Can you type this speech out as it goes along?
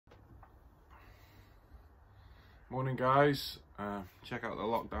Morning guys, check out the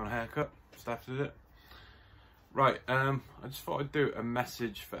lockdown haircut. Steph did it. Right, I just thought I'd do a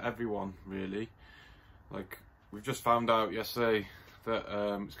message for everyone really. Like, we've just found out yesterday that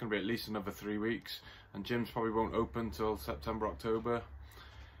it's going to be at least another 3 weeks and gyms probably won't open till September, October.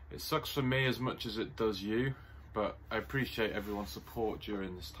 It sucks for me as much as it does you, but I appreciate everyone's support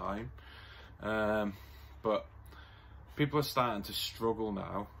during this time. But people are starting to struggle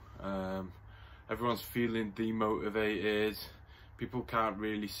now. Everyone's feeling demotivated, people can't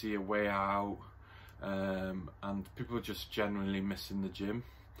really see a way out, and people are just genuinely missing the gym.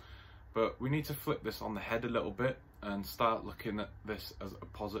 But we need to flip this on the head a little bit and start looking at this as a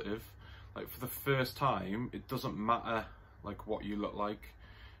positive. Like, for the first time, it doesn't matter like what you look like.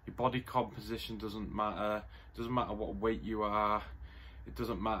 Your body composition doesn't matter. It doesn't matter what weight you are. It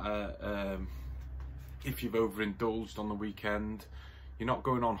doesn't matter if you've overindulged on the weekend. You're not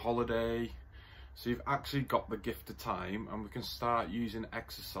going on holiday. So you've actually got the gift of time, and we can start using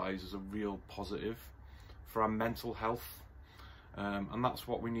exercise as a real positive for our mental health. And that's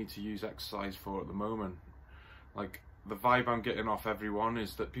what we need to use exercise for at the moment. Like, the vibe I'm getting off everyone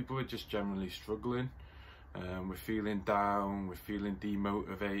is that people are just generally struggling. We're feeling down, we're feeling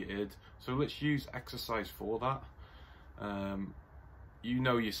demotivated. So let's use exercise for that. You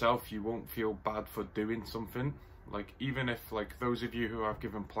know yourself, you won't feel bad for doing something. Like, even if, like, those of you who I've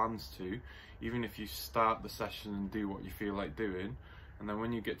given plans to, even if you start the session and do what you feel like doing, and then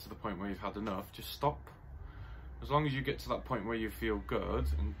when you get to the point where you've had enough, just stop. As long as you get to that point where you feel good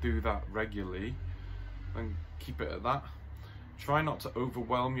and do that regularly, then keep it at that. Try not to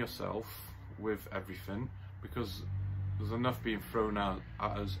overwhelm yourself with everything, because there's enough being thrown out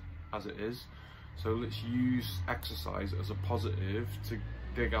at us as it is. So let's use exercise as a positive to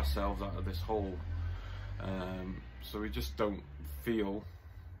dig ourselves out of this hole. So we just don't feel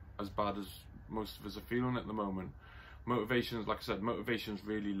as bad as most of us are feeling at the moment. Motivation, like I said, motivation's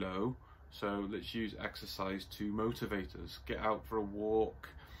really low. So let's use exercise to motivate us. Get out for a walk.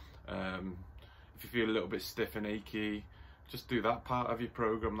 If you feel a little bit stiff and achy, just do that part of your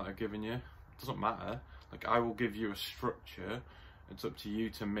program that I've given you. It doesn't matter. Like, I will give you a structure. It's up to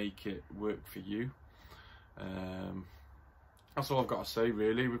you to make it work for you. That's all I've got to say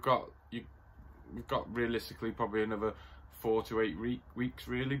really. We've got realistically probably another 4 to 8 weeks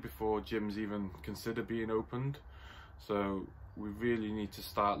really before gyms even consider being opened. So we really need to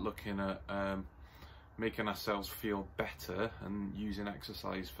start looking at making ourselves feel better and using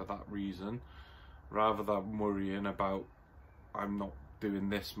exercise for that reason, rather than worrying about I'm not doing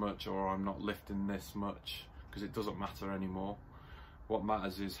this much or I'm not lifting this much, because it doesn't matter anymore. What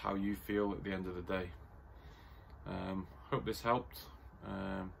matters is how you feel at the end of the day. Hope this helped.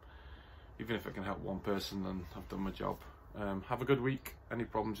 Even if it can help one person, then I've done my job. Have a good week. Any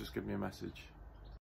problems, just give me a message.